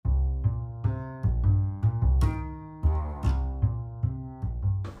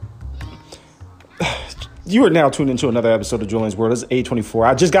You are now tuned into another episode of Julian's World. It's 8:24.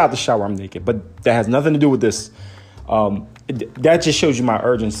 I just got out the shower. I'm naked, but that has nothing to do with this. That just shows you my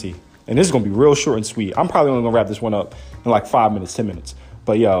urgency. And this is going to be real short and sweet. I'm probably only going to wrap this one up in like 5 minutes, 10 minutes.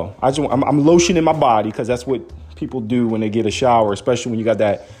 But yo, I'm lotioning my body because that's what people do when they get a shower, especially when you got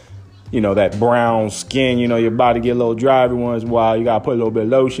that, that brown skin. Your body get a little dry every once in a while. You got to put a little bit of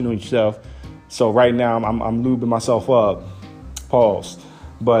lotion on yourself. So right now I'm lubing myself up. Pause.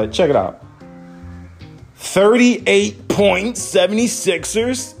 But check it out. 38 points,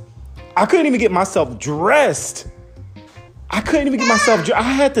 76ers. I couldn't even get myself dressed. I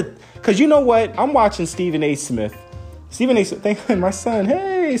had to, because you know what? I'm watching Stephen A. Smith. Stephen A. Smith, thank my son.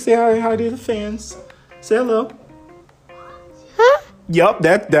 Hey, say hi to the fans. Say hello. Huh? Yup,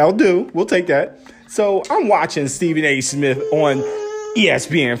 that'll do. We'll take that. So I'm watching Stephen A. Smith on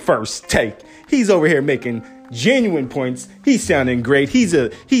ESPN First Take. He's over here making genuine points. He's sounding great. He's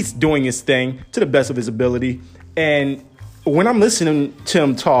doing his thing to the best of his ability. And when I'm listening to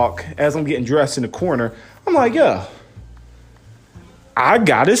him talk as I'm getting dressed in the corner, I'm like, yeah, I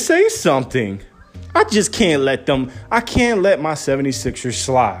gotta say something. I just can't let my 76ers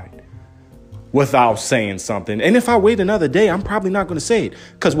slide without saying something. And if I wait another day, I'm probably not going to say it.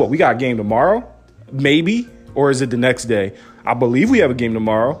 Because we got a game tomorrow? Maybe. Or is it the next day? I believe we have a game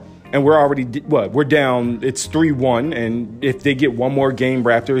tomorrow. And we're already, we're down, it's 3-1. And if they get one more game,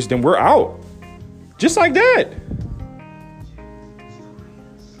 Raptors, then we're out. Just like that.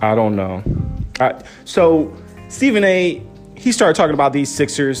 I don't know. So Stephen A., he started talking about these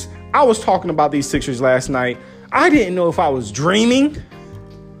Sixers. I was talking about these Sixers last night. I didn't know if I was dreaming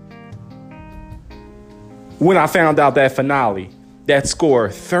when I found out that finale, that score,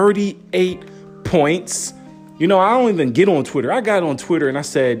 38 points. I don't even get on Twitter. I got on Twitter and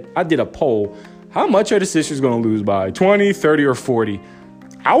I did a poll. How much are the Sixers going to lose by? 20, 30, or 40?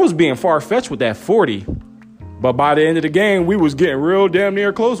 I was being far-fetched with that 40. But by the end of the game, we was getting real damn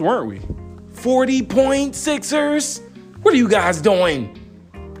near close, weren't we? 40-point Sixers? What are you guys doing?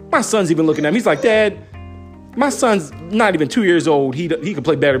 My son's even looking at me. He's like, Dad, my son's not even 2 years old. He could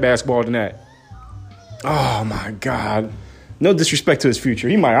play better basketball than that. Oh, my God. No disrespect to his future.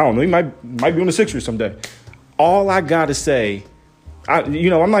 He might be on the Sixers someday. All I got to say, I'm not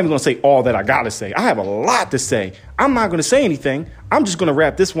even going to say all that I got to say. I have a lot to say. I'm not going to say anything. I'm just going to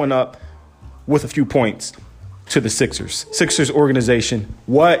wrap this one up with a few points to the Sixers. Sixers organization.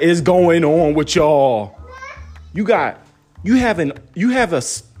 What is going on with y'all? You have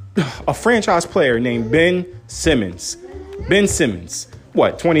a franchise player named Ben Simmons. Ben Simmons.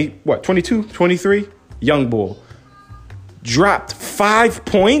 22, 23? Young bull. Dropped 5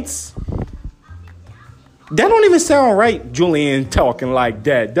 points? That don't even sound right, Julian, talking like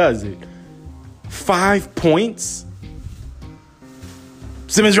that, does it? 5 points?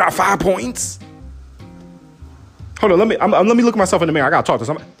 Simmons dropped 5 points? Hold on, let me look myself in the mirror. I gotta talk to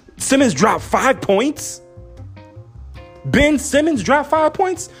somebody. Simmons dropped 5 points? Ben Simmons dropped 5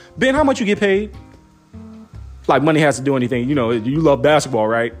 points? Ben, how much you get paid? Like money has to do anything. You love basketball,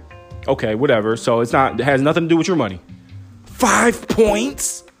 right? Okay, whatever. So it has nothing to do with your money. 5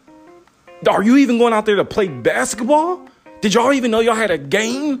 points? Are you even going out there to play basketball? Did y'all even know y'all had a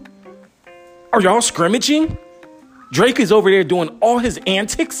game? Are y'all scrimmaging? Drake is over there doing all his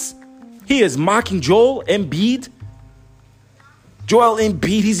antics. He is mocking Joel Embiid.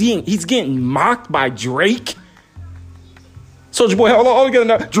 He's getting mocked by Drake. Soulja Boy, hold on, together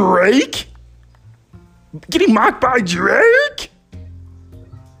now. Drake? Getting mocked by Drake?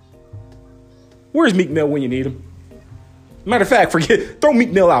 Where's Meek Mill when you need him? Matter of fact, throw Meek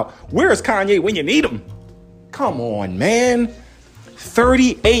Mill out. Where's Kanye when you need him? Come on, man.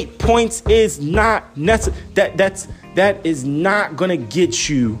 38 points is not necessary. That is not gonna get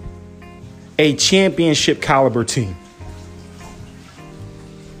you a championship caliber team.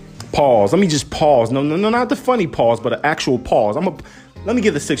 Pause. Let me just pause. No, not the funny pause, but an actual pause. Let me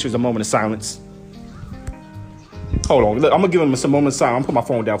give the Sixers a moment of silence. Hold on. I'm going to give them a moment of silence. I'm going to put my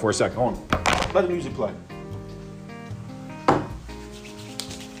phone down for a second. Hold on. Let the music play.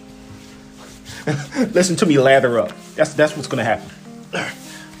 Listen to me lather up. That's what's going to happen.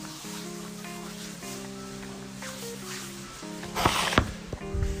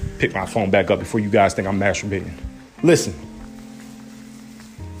 Pick my phone back up before you guys think I'm masturbating. Listen.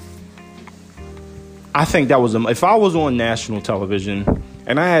 I think that was if I was on national television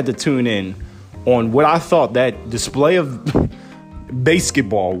and I had to tune in on what I thought that display of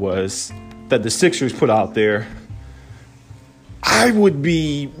basketball was that the Sixers put out there, I would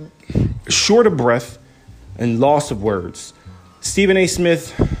be short of breath and loss of words. Stephen A.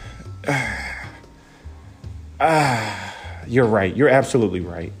 Smith, you're right. You're absolutely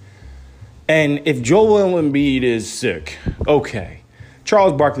right. And if Joel Embiid is sick, okay.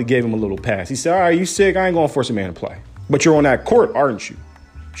 Charles Barkley gave him a little pass. He said, all right, you sick? I ain't going to force a man to play. But you're on that court, aren't you?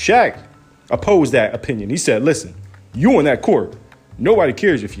 Shaq opposed that opinion. He said, listen, you on that court. Nobody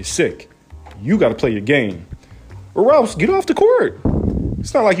cares if you're sick. You got to play your game. Or else get off the court.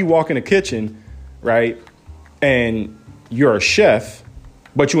 It's not like you walk in the kitchen, right, and you're a chef,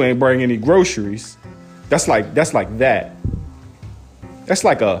 but you ain't bringing any groceries. That's like that. That's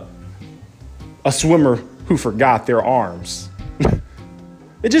like a swimmer who forgot their arms.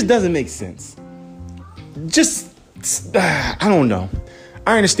 It just doesn't make sense. I don't know.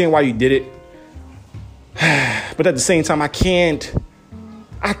 I understand why you did it. But at the same time, I can't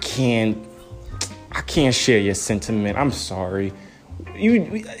share your sentiment. I'm sorry.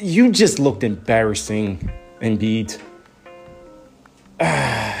 You just looked embarrassing, Embiid.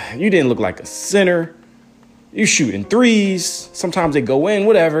 You didn't look like a center. You shooting threes. Sometimes they go in,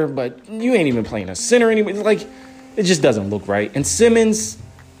 whatever, but you ain't even playing a center anyway. Like, it just doesn't look right. And Simmons,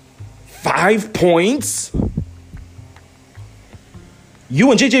 5 points.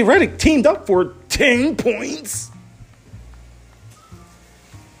 You and JJ Redick teamed up for 10 points.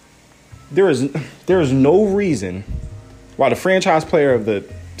 There is no reason why the franchise player of the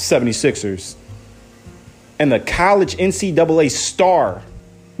 76ers and the college NCAA star,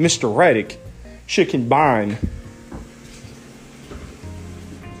 Mr. Redick, should combine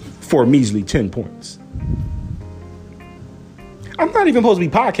for a measly 10 points. I'm not even supposed to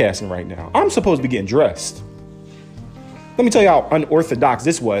be podcasting right now. I'm supposed to be getting dressed. Let me tell you how unorthodox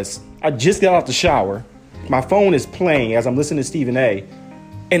this was. I just got out the shower. My phone is playing as I'm listening to Stephen A.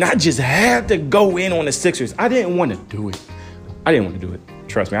 And I just had to go in on the Sixers. I didn't want to do it.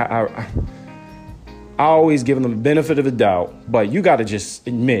 Trust me. I always give them the benefit of the doubt. But you got to just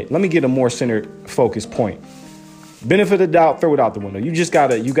admit. Let me get a more centered focus point. Benefit of the doubt, throw it out the window. You got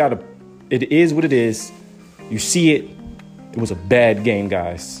to. It is what it is. You see it. It was a bad game,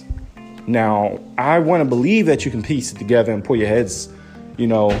 guys. Now, I want to believe that you can piece it together and put your heads,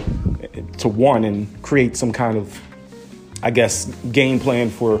 to one and create some kind of, I guess, game plan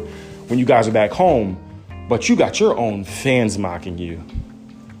for when you guys are back home. But you got your own fans mocking you.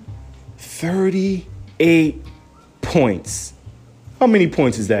 38 points. How many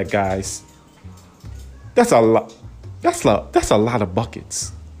points is that, guys? That's a lot. That's a lot of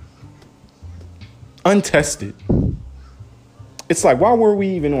buckets. Untested. It's like, why were we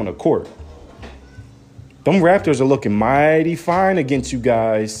even on the court? Them Raptors are looking mighty fine against you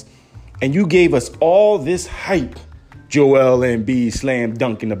guys. And you gave us all this hype. Joel Embiid slam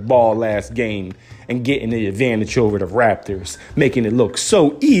dunking the ball last game and getting the advantage over the Raptors, making it look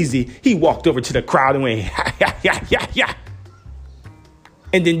so easy. He walked over to the crowd and went, ha, ha, ha, ha, ha,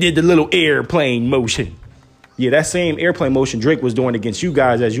 and then did the little airplane motion. Yeah, that same airplane motion Drake was doing against you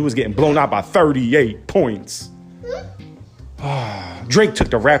guys as you was getting blown out by 38 points. Drake took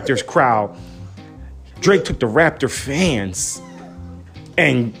the Raptors crowd. Drake took the Raptor fans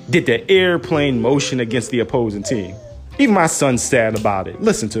and did the airplane motion against the opposing team. Even my son's sad about it.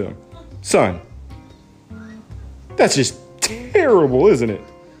 Listen to him. Son, that's just terrible, isn't it?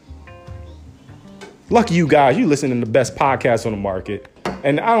 Lucky you guys, you listening to the best podcast on the market.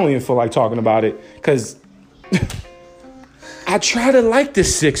 And I don't even feel like talking about it because I try to like the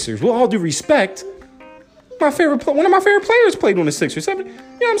Sixers. With all due respect, one of my favorite players played on the Sixers. You know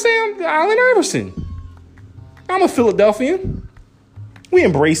what I'm saying? Allen Iverson. I'm a Philadelphian. We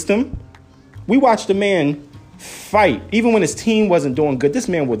embraced him. We watched the man fight. Even when his team wasn't doing good, this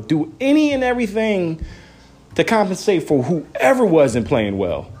man would do any and everything to compensate for whoever wasn't playing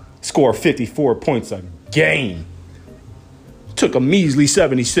well. Score 54 points a game. Took a measly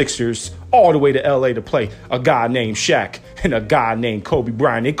 76ers all the way to L.A. to play a guy named Shaq and a guy named Kobe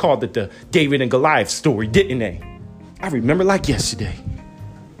Bryant. They called it the David and Goliath story, didn't they? I remember like yesterday.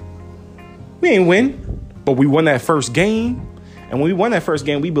 We ain't win, but we won that first game. And when we won that first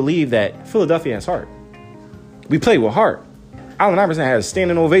game, we believed that Philadelphia has heart. We played with heart. Allen Iverson had a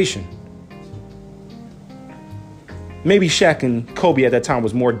standing ovation. Maybe Shaq and Kobe at that time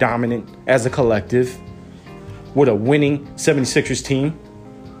was more dominant as a collective with a winning 76ers team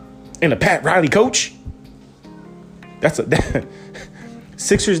and a Pat Riley coach.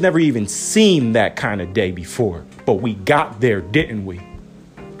 Sixers never even seen that kind of day before, but we got there, didn't we?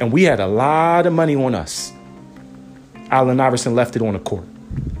 And we had a lot of money on us. Allen Iverson left it on the court.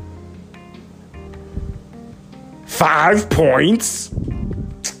 5 points.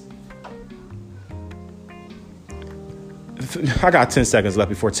 I got 10 seconds left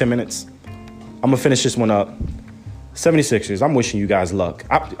before 10 minutes. I'm going to finish this one up. 76ers, I'm wishing you guys luck.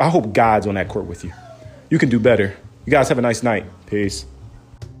 I hope God's on that court with you. You can do better. You guys have a nice night. Peace.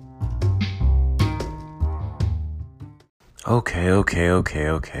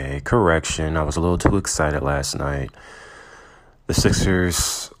 Okay. Correction. I was a little too excited last night. The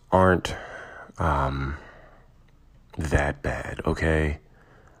Sixers aren't that bad, okay?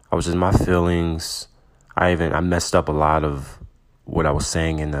 I was in my feelings. I messed up a lot of what I was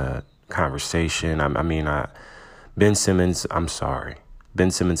saying in the conversation. Ben Simmons, I'm sorry. Ben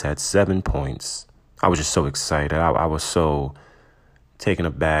Simmons had 7 points. I was just so excited. I was so taken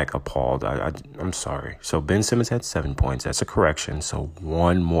aback, appalled. I'm sorry. So Ben Simmons had 7 points. That's a correction. So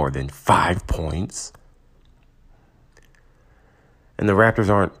one more than 5 points. And the Raptors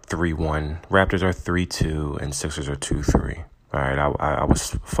aren't 3-1. Raptors are 3-2 and Sixers are 2-3. All right, I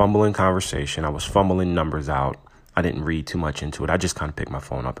was fumbling conversation. I was fumbling numbers out. I didn't read too much into it. I just kind of picked my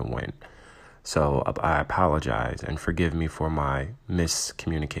phone up and went. So I apologize and forgive me for my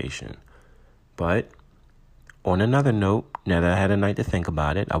miscommunication. But on another note, now that I had a night to think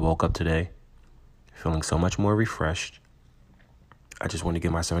about it, I woke up today feeling so much more refreshed. I just want to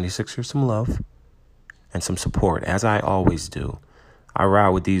give my 76ers some love and some support, as I always do. I ride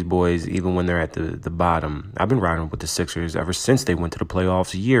with these boys even when they're at the bottom. I've been riding with the Sixers ever since they went to the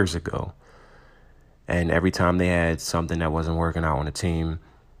playoffs years ago. And every time they had something that wasn't working out on the team,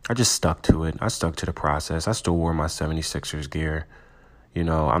 I just stuck to it. I stuck to the process. I still wore my 76ers gear. You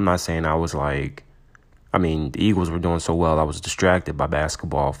know, I'm not saying I was like, the Eagles were doing so well, I was distracted by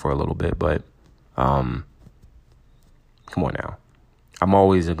basketball for a little bit. But come on now. I'm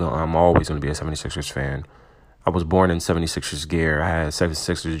always going to be a 76ers fan. I was born in 76ers gear. I had a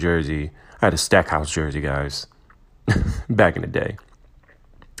 76ers jersey. I had a Stackhouse jersey, guys, back in the day.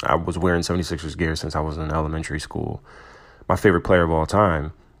 I was wearing 76ers gear since I was in elementary school. My favorite player of all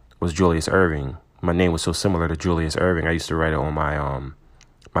time was Julius Erving. My name was so similar to Julius Erving. I used to write it on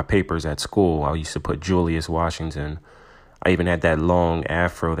my papers at school. I used to put Julius Washington. I even had that long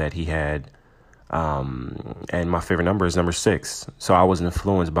afro that he had. And my favorite number is number 6. So I was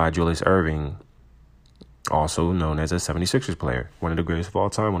influenced by Julius Erving, also known as a 76ers player, one of the greatest of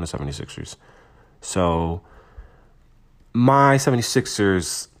all time on the 76ers. So my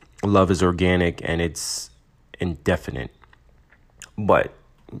 76ers love is organic and it's indefinite. But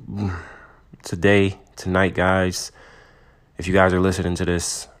tonight, guys, if you guys are listening to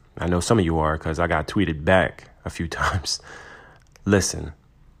this, I know some of you are because I got tweeted back a few times. Listen,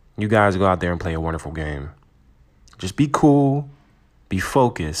 you guys go out there and play a wonderful game. Just be cool, be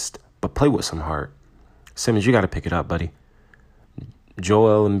focused, but play with some heart. Simmons, you got to pick it up, buddy.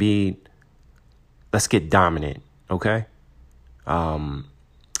 Joel Embiid, let's get dominant, okay?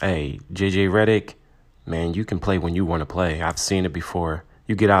 Hey, JJ Redick, man, you can play when you want to play. I've seen it before.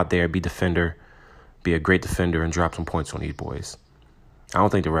 You get out there, be a great defender, and drop some points on these boys. I don't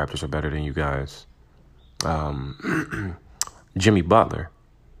think the Raptors are better than you guys. Jimmy Butler,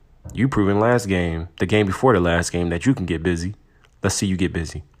 you proven the game before the last game, that you can get busy. Let's see you get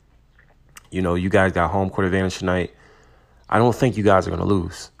busy. You know, you guys got home court advantage tonight. I don't think you guys are going to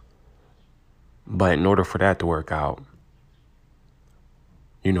lose. But in order for that to work out,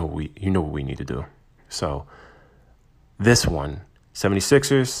 you know what we need to do. So this one,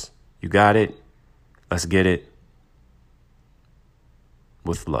 76ers, you got it. Let's get it.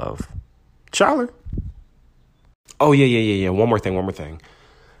 With love. Charlie. Oh, yeah. One more thing.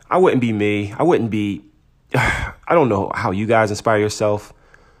 I wouldn't be me. I don't know how you guys inspire yourself,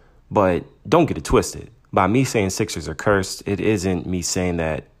 but don't get it twisted. By me saying Sixers are cursed, it isn't me saying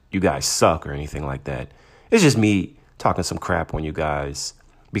that you guys suck or anything like that. It's just me talking some crap on you guys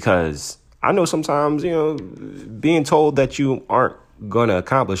because I know sometimes, being told that you aren't going to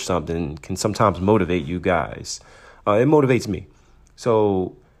accomplish something can sometimes motivate you guys. It motivates me.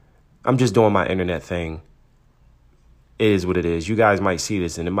 So I'm just doing my internet thing. It is what it is. You guys might see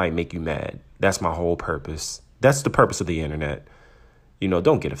this and it might make you mad. That's my whole purpose. That's the purpose of the internet.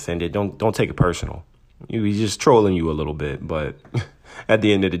 Don't get offended. Don't take it personal. He's just trolling you a little bit, but at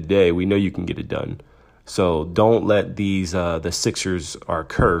the end of the day, we know you can get it done. So don't let these the Sixers are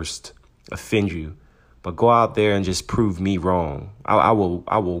cursed offend you, but go out there and just prove me wrong. I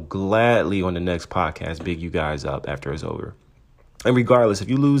will gladly on the next podcast big you guys up after it's over. And regardless, if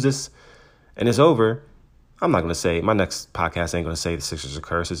you lose this and it's over, I'm not going to say, my next podcast ain't going to say the Sixers are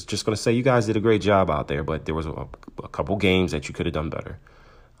cursed. It's just going to say you guys did a great job out there, but there was a couple games that you could have done better.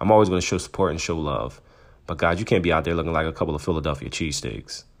 I'm always going to show support and show love. But, guys, you can't be out there looking like a couple of Philadelphia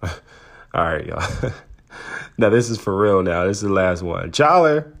cheesesteaks. All right, y'all. Now, this is for real now. This is the last one.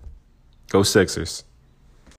 Charlie. Go Sixers.